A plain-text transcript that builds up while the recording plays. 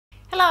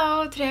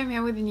Hello, today I'm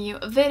here with a new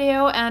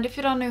video, and if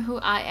you don't know who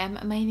I am,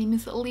 my name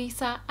is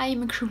Lisa. I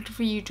am a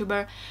cruelty-free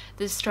YouTuber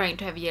that is trying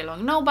to have a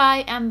year-long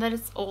no-buy and that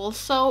is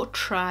also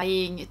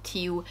trying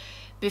to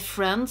be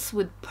friends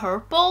with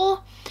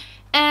purple.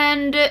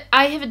 And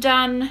I have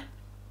done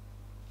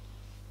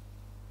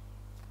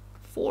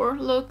 4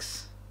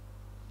 looks,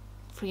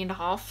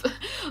 3.5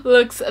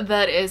 looks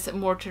that is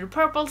more to the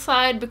purple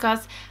side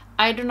because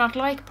I do not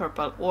like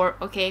purple. Or,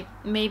 okay,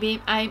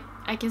 maybe I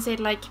can say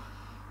it like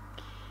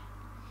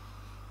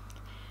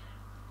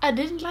I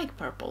didn't like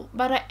purple,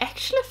 but I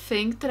actually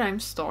think that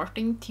I'm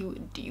starting to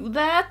do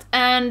that.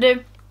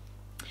 And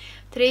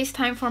today's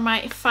time for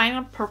my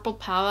final purple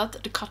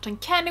palette, the Cotton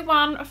Candy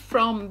one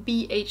from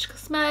Beige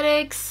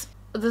Cosmetics.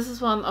 This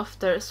is one of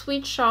their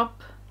Sweet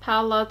Shop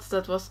palettes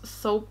that was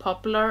so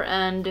popular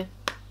and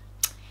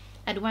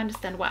I do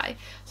understand why.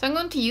 So I'm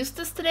going to use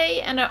this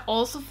today, and I'm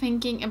also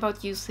thinking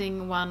about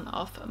using one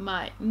of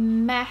my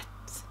matte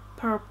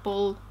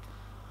purple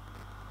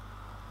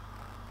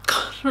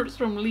colors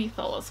from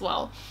Lethal as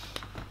well.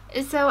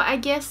 So I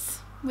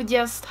guess we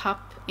just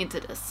hop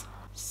into this.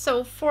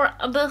 So for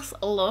this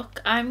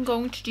look, I'm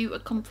going to do a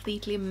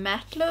completely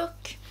matte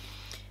look.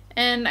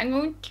 And I'm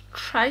going to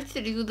try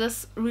to do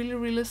this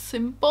really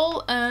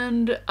simple,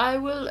 and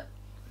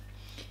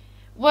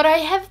what I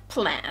have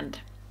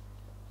planned.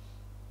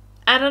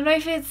 I don't know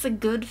if it's a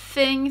good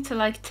thing to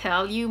like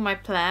tell you my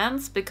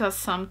plans, because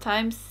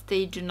sometimes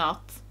they do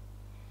not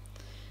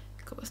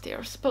go as they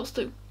are supposed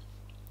to.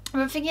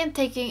 I'm thinking of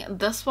taking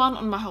this one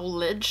on my whole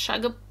lid,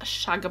 Sugar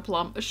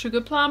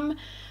Plum,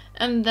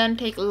 and then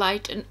take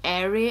Light and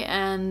Airy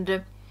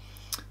and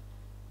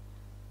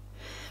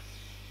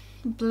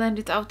blend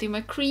it out in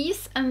my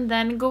crease, and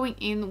then going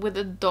in with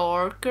a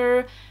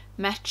darker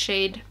matte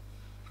shade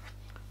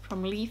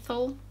from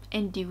Lethal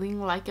and doing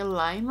like a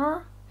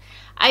liner.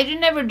 I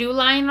never do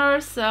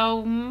liners, so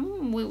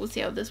we will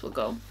see how this will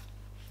go.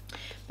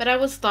 But I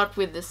will start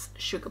with this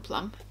Sugar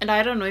Plum. And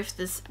I don't know if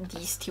these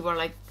two are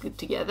like good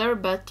together,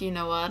 but you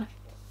know what?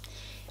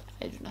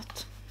 I do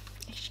not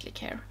actually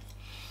care.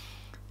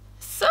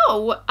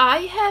 So I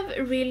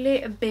have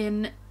really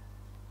been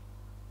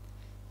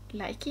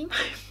liking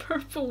my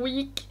purple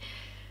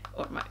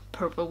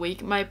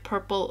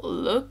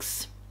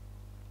looks.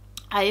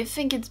 I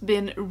think it's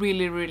been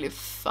really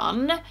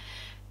fun,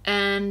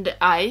 and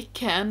I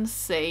can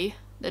say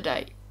that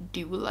I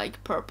do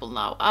like purple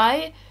now.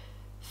 I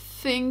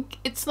think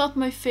it's not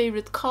my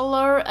favorite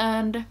color,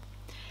 and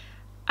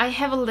I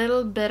have a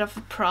little bit of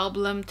a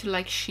problem to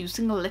like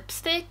choosing a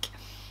lipstick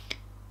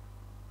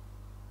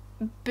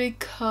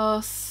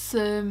because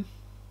I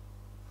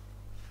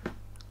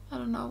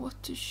don't know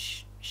what to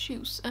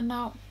choose. And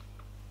now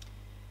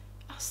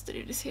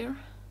Astrid is here.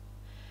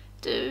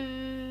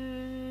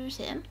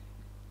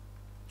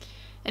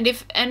 And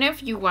if any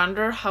of you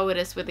wonder how it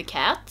is with the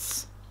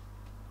cats,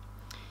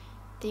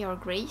 they are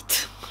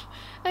great.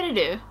 What do you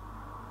do?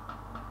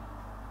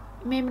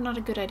 Maybe not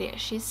a good idea.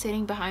 She's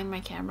sitting behind my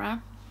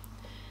camera.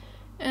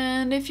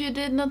 And if you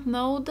did not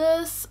know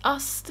this,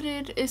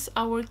 Astrid is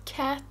our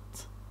cat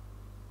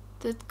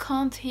that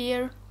can't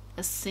hear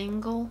a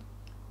single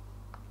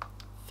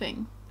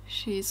thing.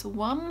 She's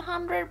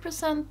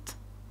 100%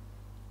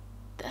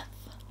 deaf.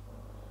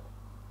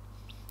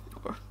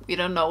 Or we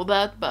don't know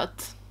that,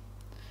 but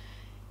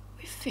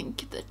we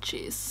think that she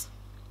is.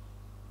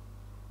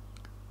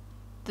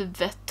 The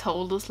vet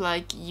told us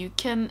like you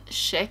can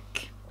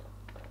check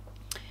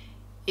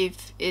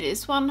if it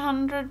is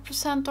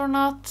 100% or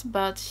not,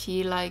 but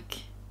she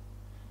like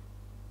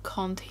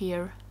can't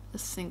hear a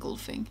single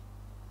thing.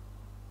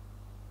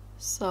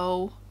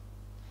 So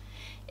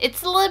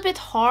it's a little bit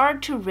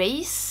hard to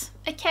raise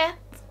a cat.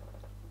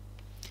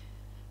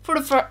 For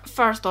the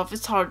first off,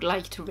 it's hard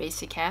like to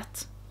raise a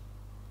cat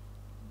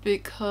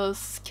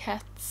because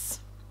cats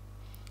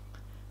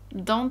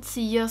don't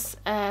see us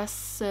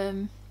as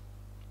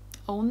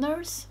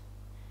owners.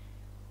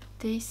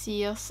 They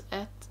see us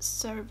as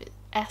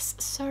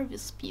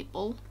service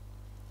people.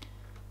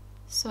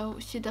 So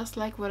she does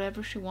like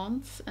whatever she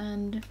wants,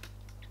 and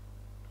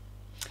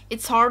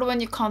it's hard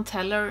when you can't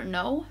tell her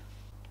no.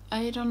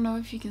 I don't know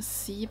if you can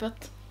see,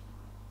 but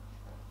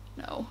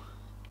no,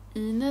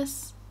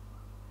 Ines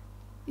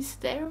is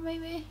there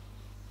maybe.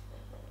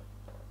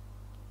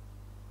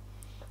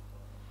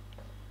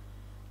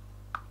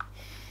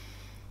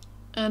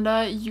 And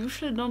I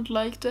usually don't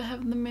like to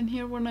have them in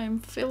here when I'm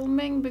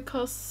filming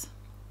because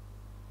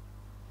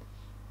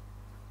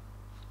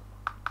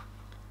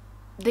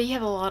they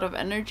have a lot of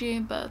energy,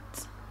 but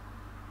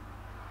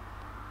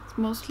it's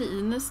mostly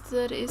Ines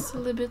that is a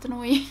little bit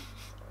annoying.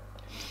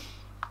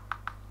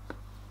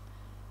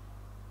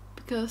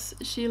 Because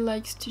she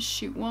likes to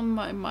chew on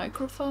my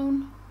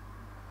microphone.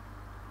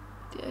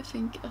 I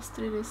think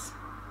Astrid is...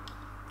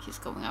 She's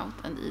going out,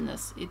 and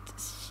Ines,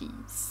 she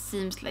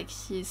seems like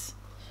she's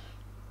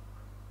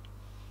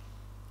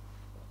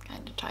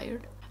kind of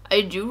tired.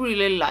 I do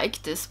really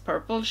like this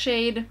purple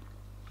shade.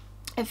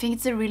 I think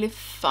it's a really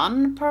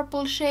fun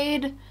purple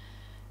shade,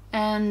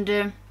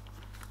 and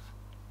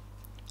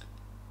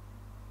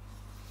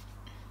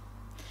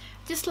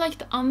just like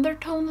the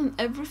undertone and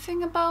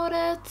everything about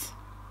it.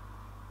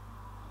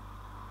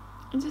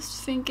 I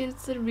just think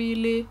it's a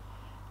really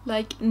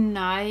like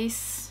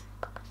nice,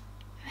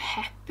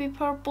 happy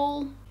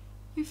purple.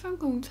 If I'm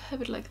going to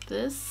have it like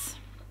this,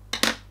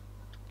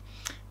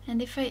 and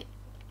if I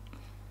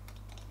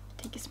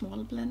take a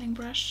small blending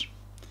brush,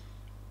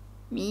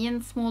 me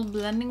and small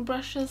blending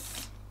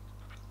brushes,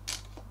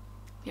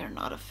 we are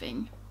not a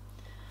thing.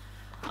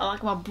 I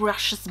like my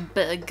brushes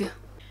big.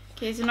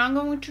 Okay, so now I'm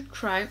going to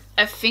try.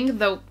 I think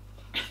though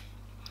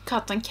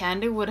cotton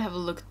candy would have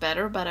looked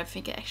better, but I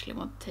think I actually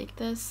want to take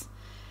this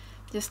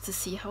just to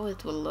see how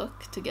it will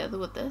look together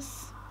with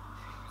this.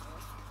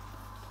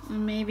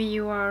 And maybe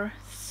you are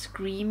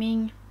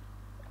screaming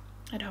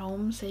at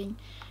home saying,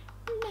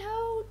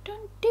 no,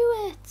 don't do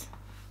it.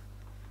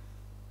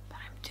 But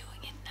I'm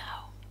doing it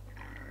now.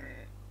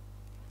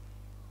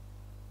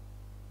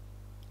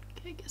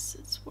 Okay, I guess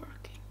it's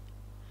working.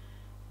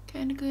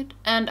 Kinda good.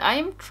 And I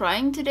am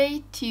trying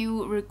today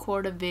to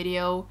record a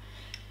video.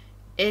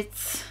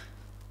 It's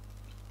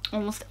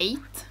almost 8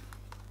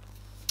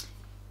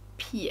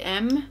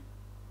 p.m.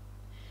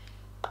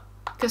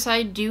 because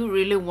I do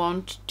really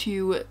want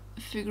to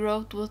figure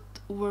out what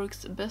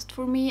works best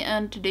for me,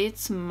 and today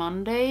it's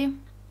Monday,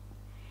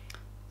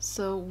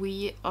 so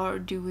we are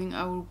doing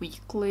our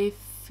weekly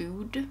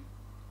food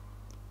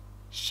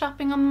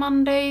shopping on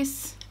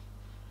Mondays.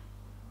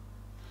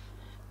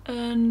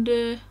 And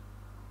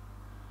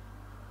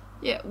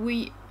yeah,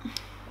 we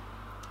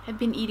have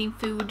been eating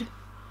food,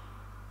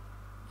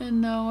 and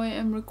now I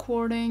am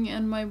recording,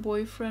 and my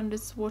boyfriend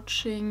is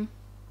watching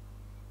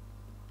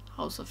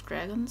House of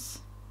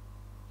Dragons.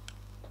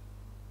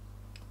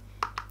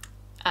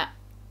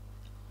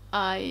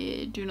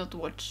 I do not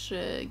watch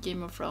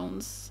Game of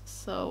Thrones,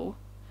 so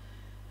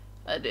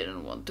I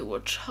didn't want to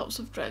watch House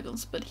of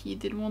Dragons, but he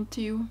did want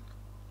to.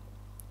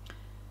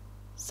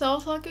 So I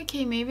was like,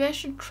 okay, maybe I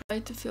should try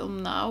to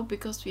film now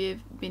because we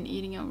have been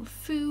eating our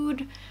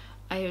food.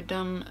 I have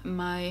done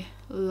my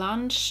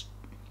lunch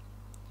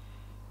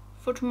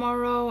for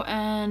tomorrow,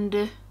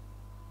 and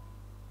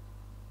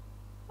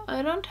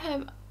I don't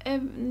have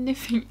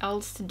anything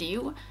else to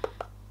do.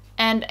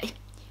 And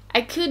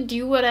I could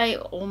do what I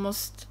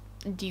almost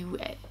do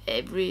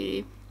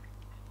every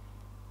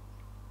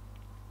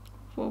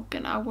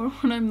fucking hour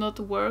when I'm not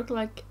at work,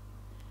 like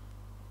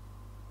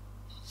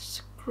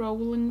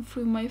scrolling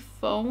through my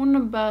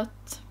phone,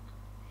 but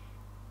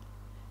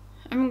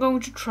I'm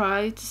going to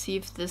try to see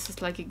if this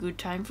is like a good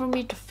time for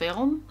me to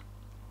film.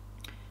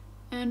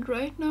 And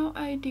right now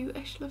I do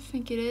actually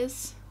think it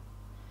is.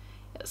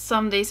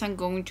 Some days I'm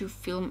going to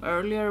film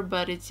earlier,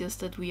 but it's just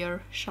that we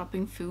are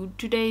shopping food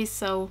today,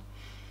 so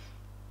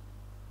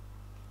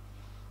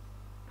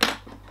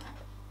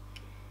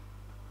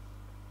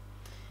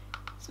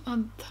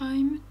on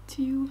time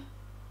to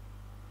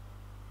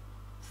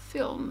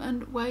film.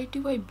 And why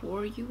do I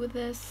bore you with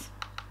this?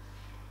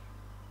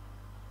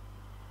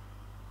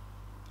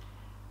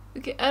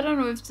 Okay, I don't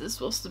know if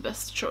this was the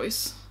best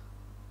choice,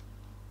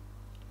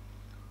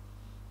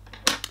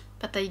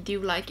 but I do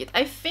like it.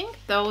 I think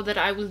though that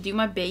I will do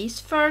my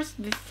base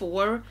first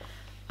before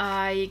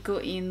I go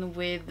in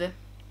with,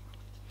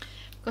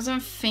 because I'm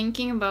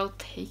thinking about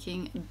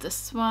taking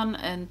this one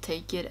and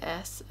take it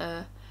as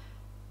a,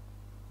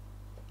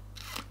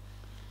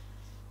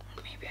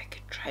 maybe I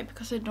could try,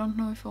 because I don't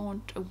know if I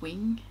want a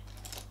wing.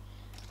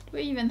 Do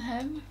I even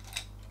have?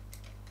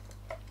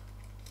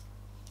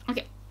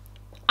 Okay,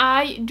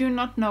 I do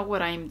not know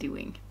what I'm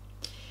doing.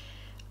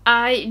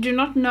 I do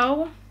not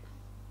know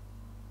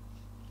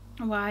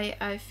why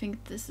I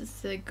think this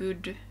is a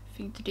good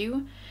thing to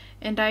do,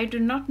 and I do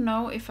not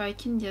know if I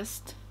can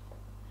just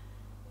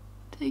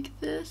take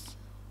this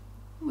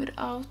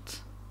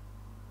without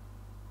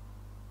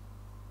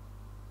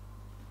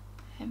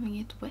having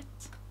it wet.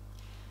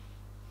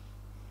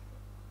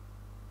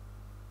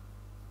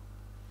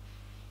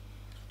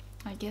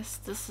 I guess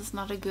this is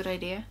not a good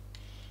idea.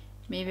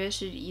 Maybe I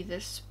should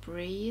either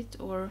spray it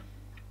or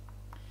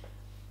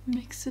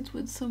mix it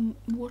with some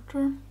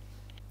water.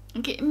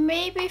 Okay,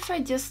 maybe if I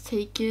just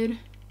take it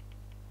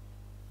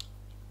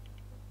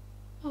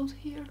out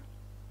here.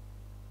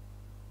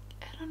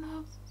 I don't know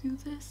how to do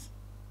this.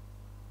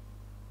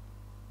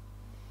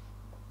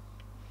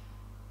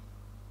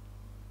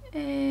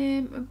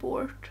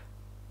 Abort.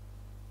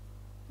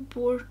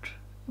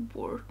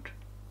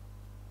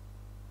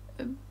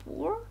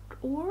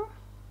 Or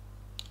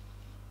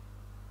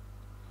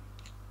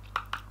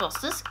was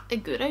this a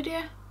good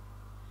idea?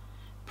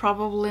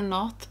 Probably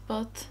not,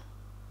 but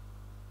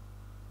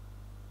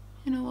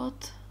you know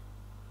what?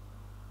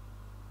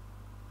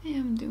 I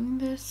am doing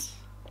this,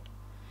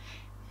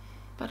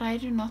 but I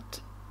do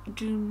not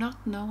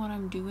know what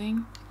I'm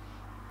doing.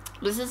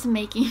 This is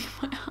making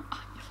my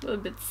eyes a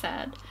little bit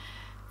sad.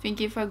 I think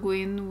if I go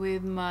in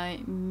with my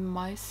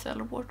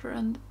micellar water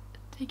and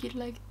take it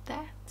like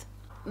that,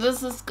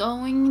 this is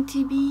going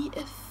to be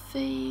a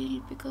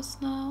fail, because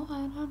now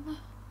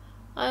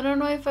I don't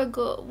know if I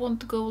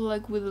want to go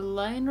like with a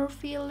liner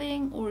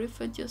feeling, or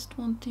if I just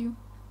want to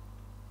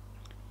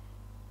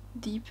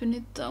deepen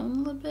it down a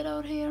little bit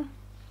out here.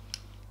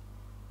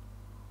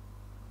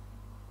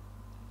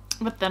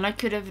 But then I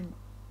could have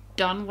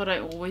done what I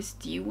always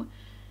do,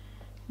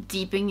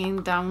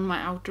 deepening down my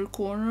outer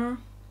corner.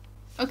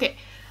 Okay,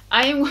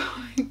 I am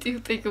going to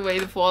take away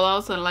the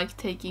fallouts and like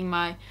taking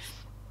my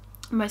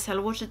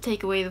cell wash to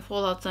take away the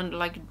fallouts and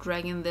like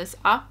dragging this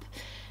up.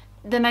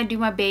 Then I do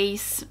my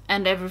base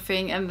and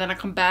everything, and then I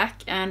come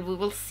back and we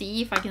will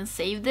see if I can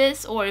save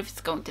this or if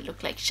it's going to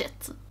look like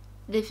shit.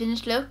 The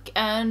finished look,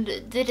 and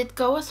did it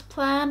go as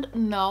planned?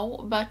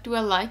 No, but do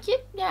I like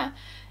it? Yeah.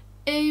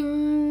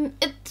 I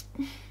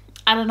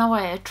don't know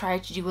why I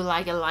tried to do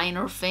like a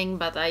liner thing,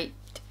 but I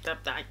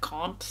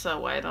can't,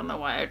 so I don't know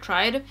why I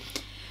tried.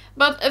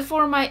 But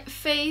for my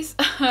face,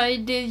 I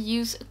did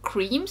use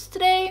creams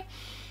today.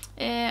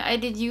 I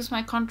did use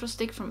my contrast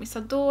stick from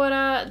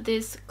IsaDora,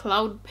 this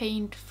cloud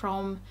paint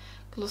from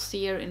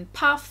Glossier in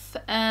Puff,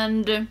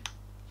 and a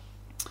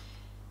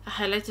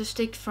highlighter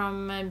stick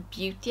from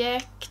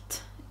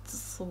BeautyAct. It's a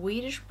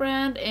Swedish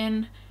brand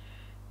in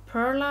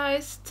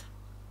Pearlised.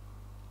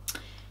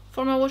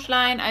 For my wash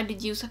line, I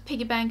did use a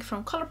Piggy bank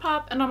from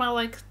Colourpop, and on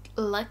my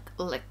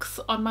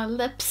on my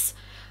lips,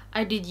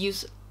 I did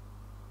use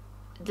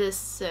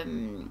this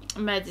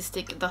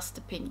majestick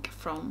Dusty Pink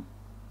from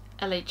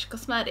LH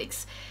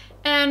Cosmetics.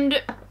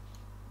 And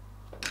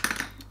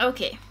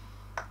okay,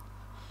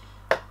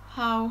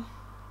 how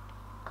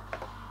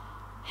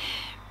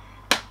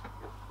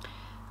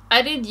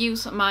I did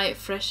use my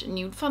fresh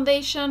nude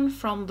foundation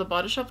from the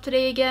Body Shop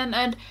today again,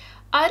 and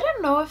I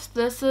don't know if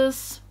this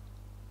is,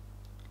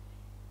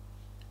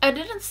 I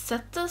didn't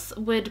set this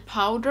with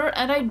powder,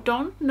 and I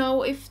don't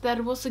know if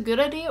that was a good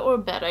idea or a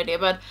bad idea,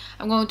 but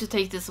I'm going to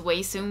take this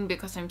away soon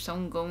because I'm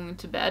soon going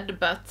to bed.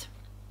 But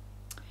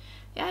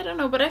yeah, I don't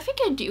know, but I think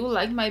I do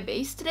like my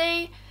base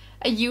today.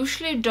 I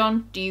usually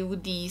don't do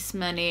these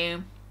many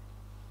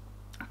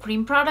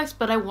cream products,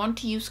 but I want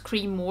to use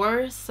cream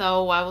more,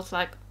 so I was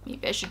like,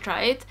 maybe I should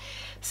try it.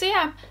 So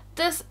yeah,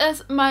 this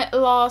is my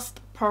last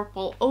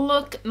purple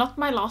look. Not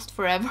my last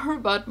forever,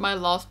 but my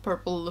last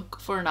purple look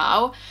for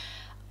now.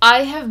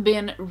 I have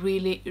been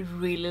really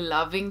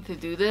loving to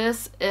do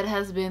this. It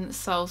has been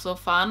so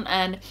fun,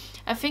 and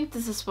I think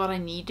this is what I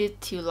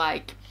needed to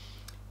like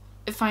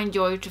find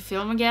joy to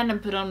film again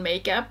and put on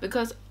makeup,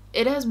 because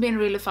it has been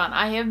really fun.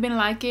 I have been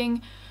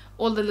liking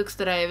all the looks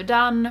that I have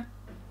done.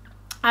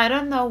 I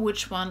don't know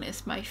which one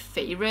is my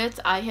favorite.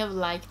 I have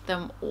liked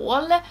them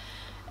all,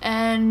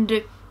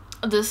 and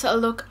this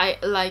look I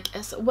like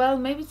as well.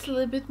 Maybe it's a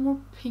little bit more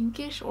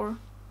pinkish, or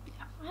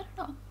yeah, I don't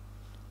know.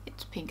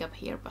 It's pink up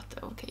here, but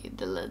okay,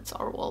 the lids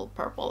are all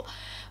purple.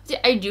 But yeah,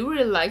 I do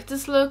really like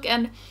this look,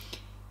 and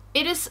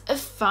it is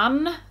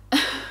fun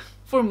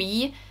for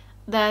me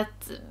that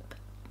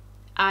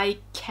I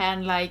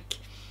can like,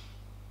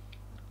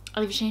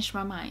 I've changed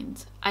my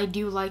mind. I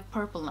do like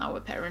purple now,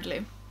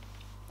 apparently.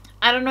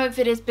 I don't know if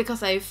it is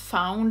because I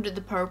found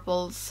the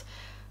purples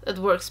that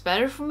works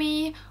better for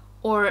me,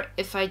 or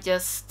if I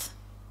just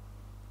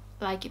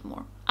like it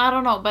more. I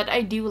don't know, but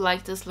I do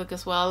like this look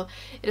as well.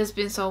 It has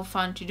been so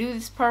fun to do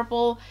these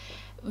purple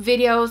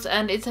videos,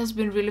 and it has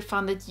been really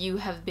fun that you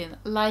have been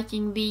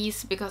liking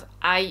these, because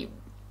I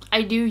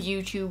do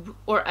YouTube,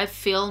 or I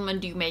film and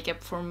do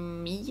makeup for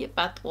me,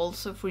 but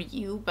also for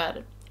you,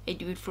 but I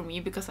do it for me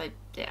because I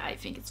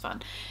think it's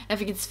fun. I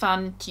think it's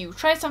fun to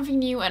try something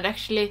new and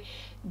actually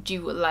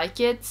do like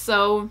it,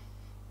 so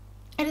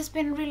it has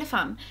been really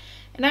fun.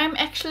 And I'm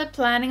actually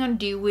planning on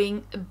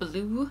doing a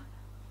blue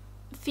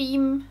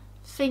theme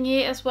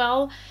thingy as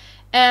well.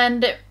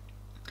 And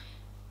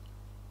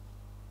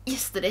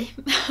yesterday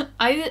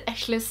I did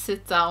actually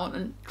sit down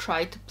and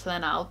try to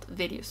plan out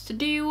videos to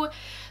do.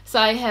 So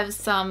I have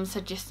some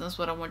suggestions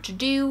what I want to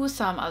do,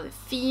 some other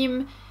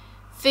theme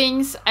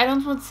things. I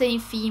don't want to say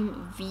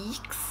theme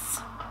weeks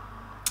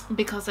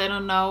because I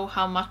don't know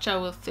how much I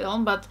will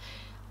film, but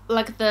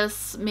like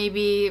this,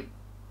 maybe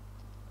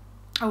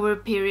over a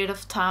period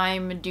of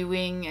time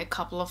doing a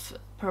couple of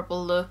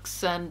purple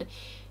looks. And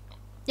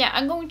yeah,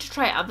 I'm going to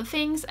try other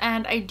things,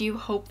 and I do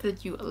hope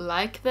that you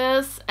like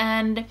this.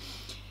 And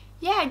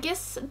yeah, I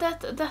guess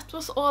that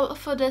was all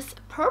for this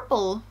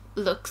purple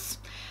looks.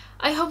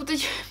 I hope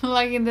that you're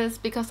liking this,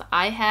 because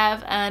I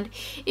have, and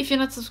if you're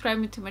not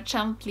subscribing to my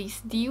channel,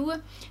 please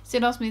do, so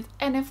you don't miss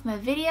any of my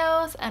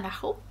videos, and I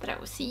hope that I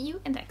will see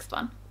you in the next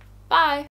one. Bye!